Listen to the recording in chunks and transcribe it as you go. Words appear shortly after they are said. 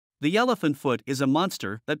The elephant foot is a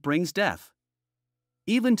monster that brings death.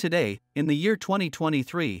 Even today, in the year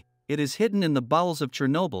 2023, it is hidden in the bowels of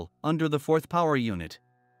Chernobyl, under the fourth power unit.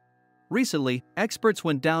 Recently, experts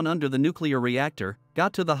went down under the nuclear reactor,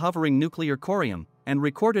 got to the hovering nuclear corium, and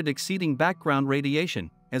recorded exceeding background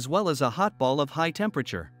radiation, as well as a hot ball of high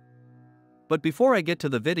temperature. But before I get to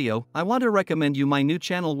the video, I want to recommend you my new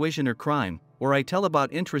channel Vision or Crime, where I tell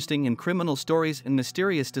about interesting and criminal stories and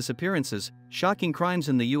mysterious disappearances, shocking crimes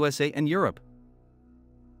in the USA and Europe.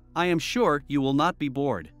 I am sure you will not be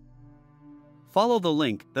bored. Follow the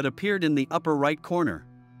link that appeared in the upper right corner.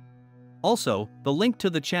 Also, the link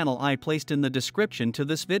to the channel I placed in the description to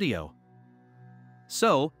this video.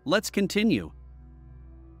 So, let's continue.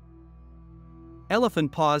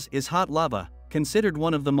 Elephant Paws is hot lava, considered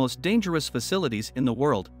one of the most dangerous facilities in the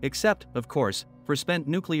world, except, of course, for spent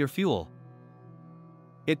nuclear fuel.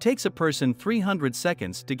 It takes a person 300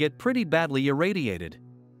 seconds to get pretty badly irradiated.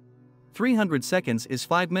 300 seconds is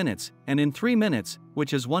 5 minutes, and in 3 minutes,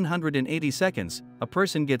 which is 180 seconds, a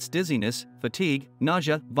person gets dizziness, fatigue,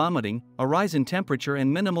 nausea, vomiting, a rise in temperature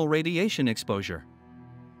and minimal radiation exposure.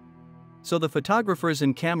 So the photographers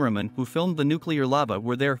and cameramen who filmed the nuclear lava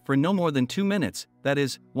were there for no more than 2 minutes, that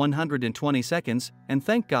is, 120 seconds, and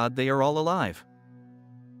thank God they are all alive.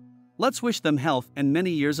 Let's wish them health and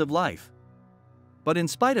many years of life. But in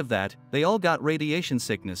spite of that, they all got radiation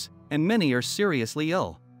sickness, and many are seriously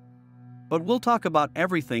ill. But we'll talk about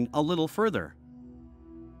everything a little further.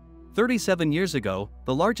 37 years ago,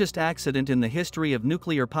 the largest accident in the history of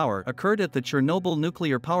nuclear power occurred at the Chernobyl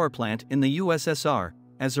nuclear power plant in the USSR,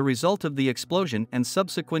 as a result of the explosion and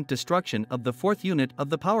subsequent destruction of the fourth unit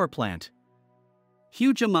of the power plant.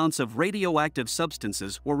 Huge amounts of radioactive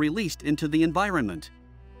substances were released into the environment.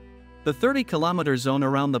 The 30-kilometer zone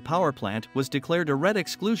around the power plant was declared a red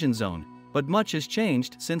exclusion zone, but much has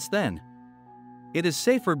changed since then. It is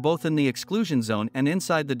safer both in the exclusion zone and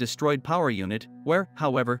inside the destroyed power unit, where,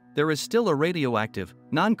 however, there is still a radioactive,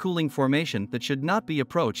 non-cooling formation that should not be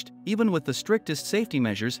approached, even with the strictest safety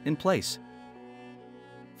measures in place.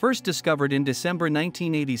 First discovered in December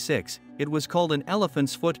 1986, it was called an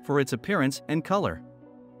elephant's foot for its appearance and color.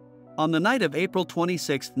 On the night of April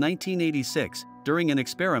 26, 1986, during an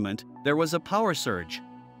experiment, there was a power surge.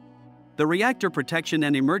 The reactor protection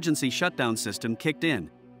and emergency shutdown system kicked in,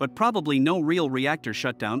 but probably no real reactor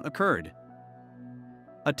shutdown occurred.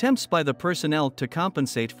 Attempts by the personnel to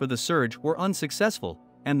compensate for the surge were unsuccessful,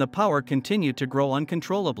 and the power continued to grow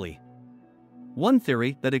uncontrollably. One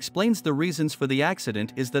theory that explains the reasons for the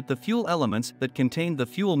accident is that the fuel elements that contained the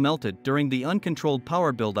fuel melted during the uncontrolled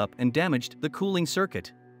power buildup and damaged the cooling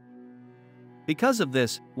circuit. Because of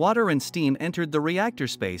this, water and steam entered the reactor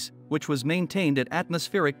space, which was maintained at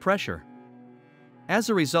atmospheric pressure. As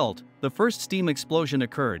a result, the first steam explosion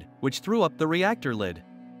occurred, which threw up the reactor lid.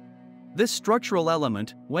 This structural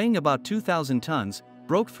element, weighing about 2,000 tons,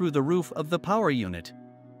 broke through the roof of the power unit.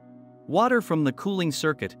 Water from the cooling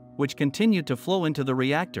circuit, which continued to flow into the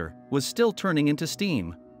reactor, was still turning into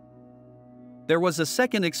steam. There was a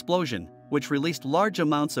second explosion, which released large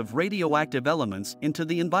amounts of radioactive elements into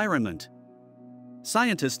the environment.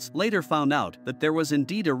 Scientists later found out that there was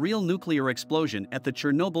indeed a real nuclear explosion at the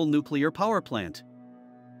Chernobyl nuclear power plant.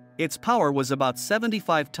 Its power was about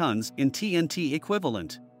 75 tons in TNT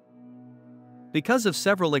equivalent. Because of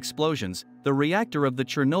several explosions, the reactor of the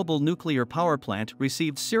Chernobyl nuclear power plant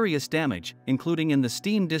received serious damage, including in the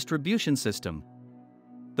steam distribution system.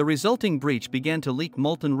 The resulting breach began to leak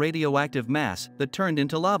molten radioactive mass that turned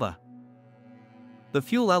into lava. The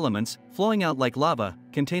fuel elements, flowing out like lava,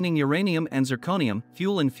 containing uranium and zirconium,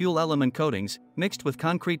 fuel and fuel element coatings, mixed with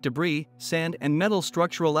concrete debris, sand and metal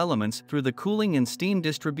structural elements through the cooling and steam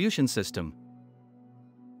distribution system.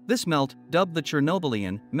 This melt, dubbed the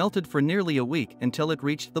Chernobylian, melted for nearly a week until it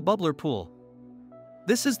reached the bubbler pool.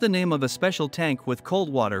 This is the name of a special tank with cold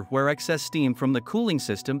water where excess steam from the cooling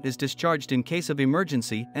system is discharged in case of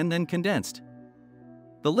emergency and then condensed.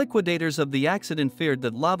 The liquidators of the accident feared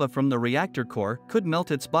that lava from the reactor core could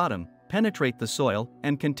melt its bottom, penetrate the soil,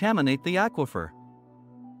 and contaminate the aquifer.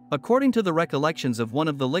 According to the recollections of one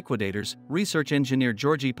of the liquidators, research engineer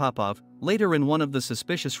Georgy Popov, later in one of the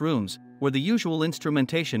suspicious rooms, where the usual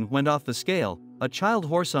instrumentation went off the scale, a child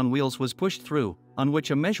horse on wheels was pushed through, on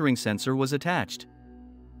which a measuring sensor was attached.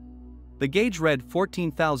 The gauge read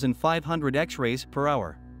 14,500 X-rays per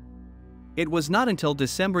hour. It was not until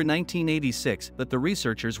December 1986 that the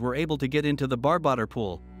researchers were able to get into the Barbater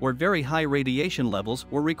pool, where very high radiation levels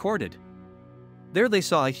were recorded. There they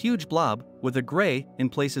saw a huge blob, with a gray, in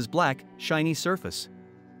places black, shiny surface.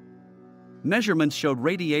 Measurements showed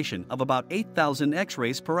radiation of about 8,000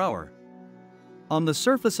 X-rays per hour. On the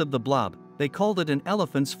surface of the blob, they called it an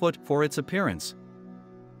elephant's foot for its appearance.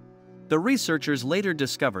 The researchers later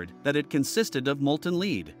discovered that it consisted of molten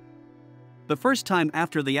lead. The first time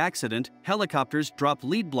after the accident, helicopters dropped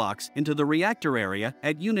lead blocks into the reactor area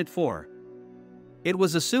at Unit 4. It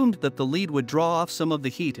was assumed that the lead would draw off some of the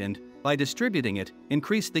heat and, by distributing it,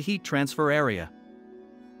 increase the heat transfer area.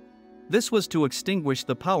 This was to extinguish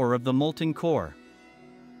the power of the molten core.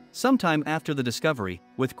 Sometime after the discovery,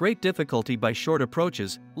 with great difficulty by short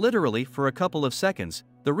approaches, literally for a couple of seconds,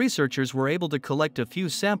 the researchers were able to collect a few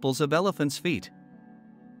samples of elephants' feet.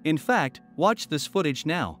 In fact, watch this footage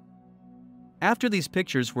now. After these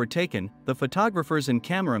pictures were taken, the photographers and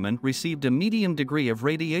cameramen received a medium degree of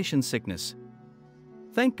radiation sickness.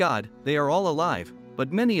 Thank God, they are all alive,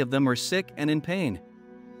 but many of them are sick and in pain.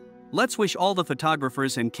 Let's wish all the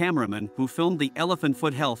photographers and cameramen who filmed the elephant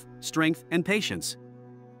foot health, strength, and patience.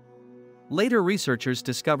 Later researchers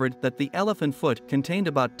discovered that the elephant foot contained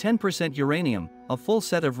about 10% uranium, a full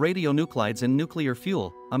set of radionuclides and nuclear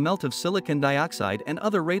fuel, a melt of silicon dioxide and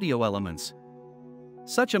other radioelements.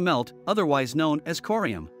 Such a melt, otherwise known as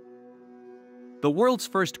corium. The world's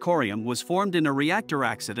first corium was formed in a reactor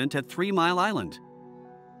accident at 3 Mile Island.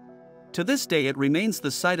 To this day it remains the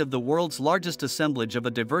site of the world's largest assemblage of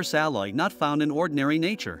a diverse alloy not found in ordinary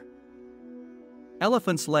nature.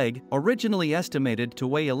 Elephant's leg, originally estimated to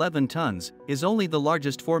weigh 11 tons, is only the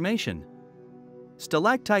largest formation.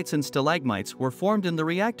 Stalactites and stalagmites were formed in the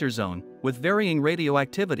reactor zone, with varying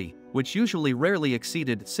radioactivity, which usually rarely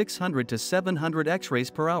exceeded 600 to 700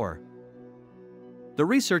 X-rays per hour. The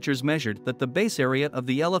researchers measured that the base area of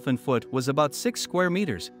the elephant foot was about 6 square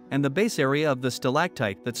meters, and the base area of the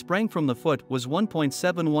stalactite that sprang from the foot was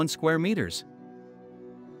 1.71 square meters.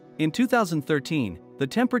 In 2013, the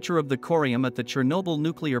temperature of the corium at the Chernobyl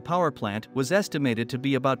nuclear power plant was estimated to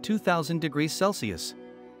be about 2,000 degrees Celsius.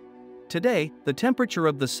 Today, the temperature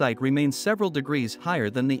of the site remains several degrees higher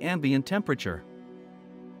than the ambient temperature.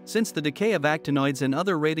 Since the decay of actinoids and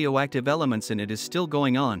other radioactive elements in it is still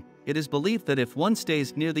going on, it is believed that if one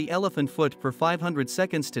stays near the elephant foot for 500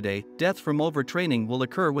 seconds today, death from overtraining will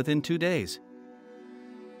occur within 2 days.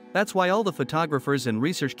 That's why all the photographers and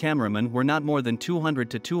research cameramen were not more than 200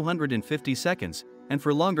 to 250 seconds, and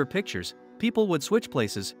for longer pictures, people would switch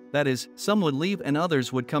places, that is, some would leave and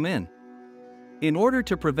others would come in. In order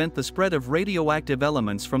to prevent the spread of radioactive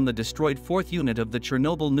elements from the destroyed fourth unit of the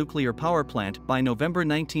Chernobyl nuclear power plant by November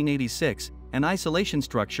 1986, an isolation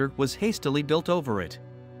structure was hastily built over it.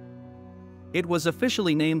 It was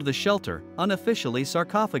officially named the shelter, unofficially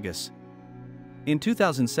sarcophagus. In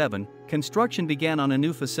 2007, construction began on a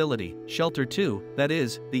new facility, Shelter 2, that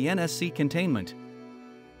is, the NSC containment.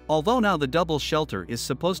 Although now the double shelter is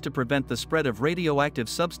supposed to prevent the spread of radioactive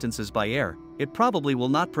substances by air, it probably will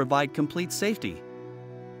not provide complete safety.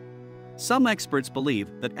 Some experts believe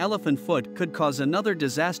that elephant foot could cause another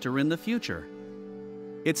disaster in the future.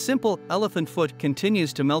 It's simple: elephant foot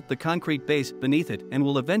continues to melt the concrete base beneath it and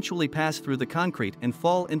will eventually pass through the concrete and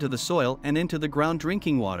fall into the soil and into the ground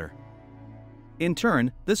drinking water. In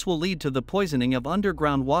turn, this will lead to the poisoning of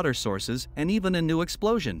underground water sources and even a new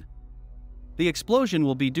explosion. The explosion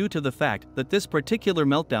will be due to the fact that this particular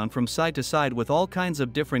meltdown from side to side with all kinds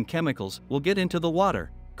of different chemicals will get into the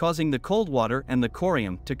water, causing the cold water and the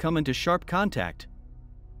corium to come into sharp contact.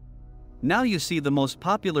 Now you see the most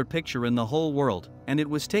popular picture in the whole world, and it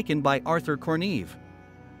was taken by Arthur Corneve.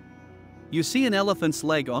 You see an elephant's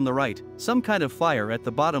leg on the right, some kind of fire at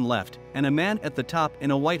the bottom left, and a man at the top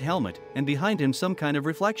in a white helmet, and behind him some kind of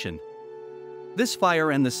reflection. This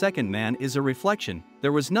fire and the second man is a reflection.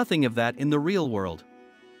 There was nothing of that in the real world.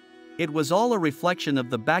 It was all a reflection of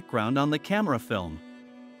the background on the camera film.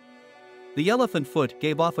 The elephant foot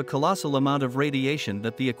gave off a colossal amount of radiation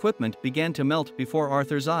that the equipment began to melt before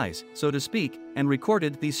Arthur's eyes, so to speak, and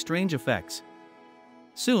recorded these strange effects.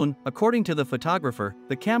 Soon, according to the photographer,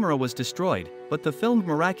 the camera was destroyed, but the film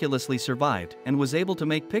miraculously survived and was able to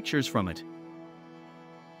make pictures from it.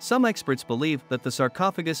 Some experts believe that the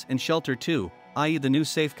sarcophagus and Shelter 2, i.e. the new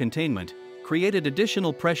safe containment, created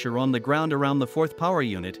additional pressure on the ground around the fourth power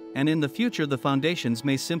unit, and in the future the foundations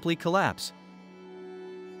may simply collapse.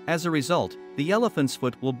 As a result, the elephant's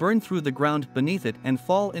foot will burn through the ground beneath it and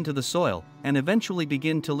fall into the soil, and eventually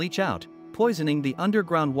begin to leach out, poisoning the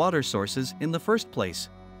underground water sources in the first place.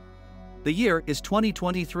 The year is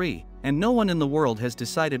 2023, and no one in the world has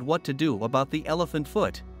decided what to do about the elephant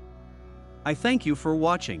foot. I thank you for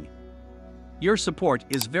watching. Your support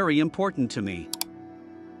is very important to me.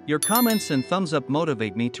 Your comments and thumbs up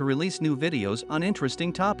motivate me to release new videos on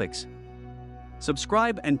interesting topics.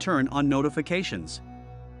 Subscribe and turn on notifications.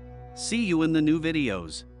 See you in the new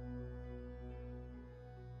videos.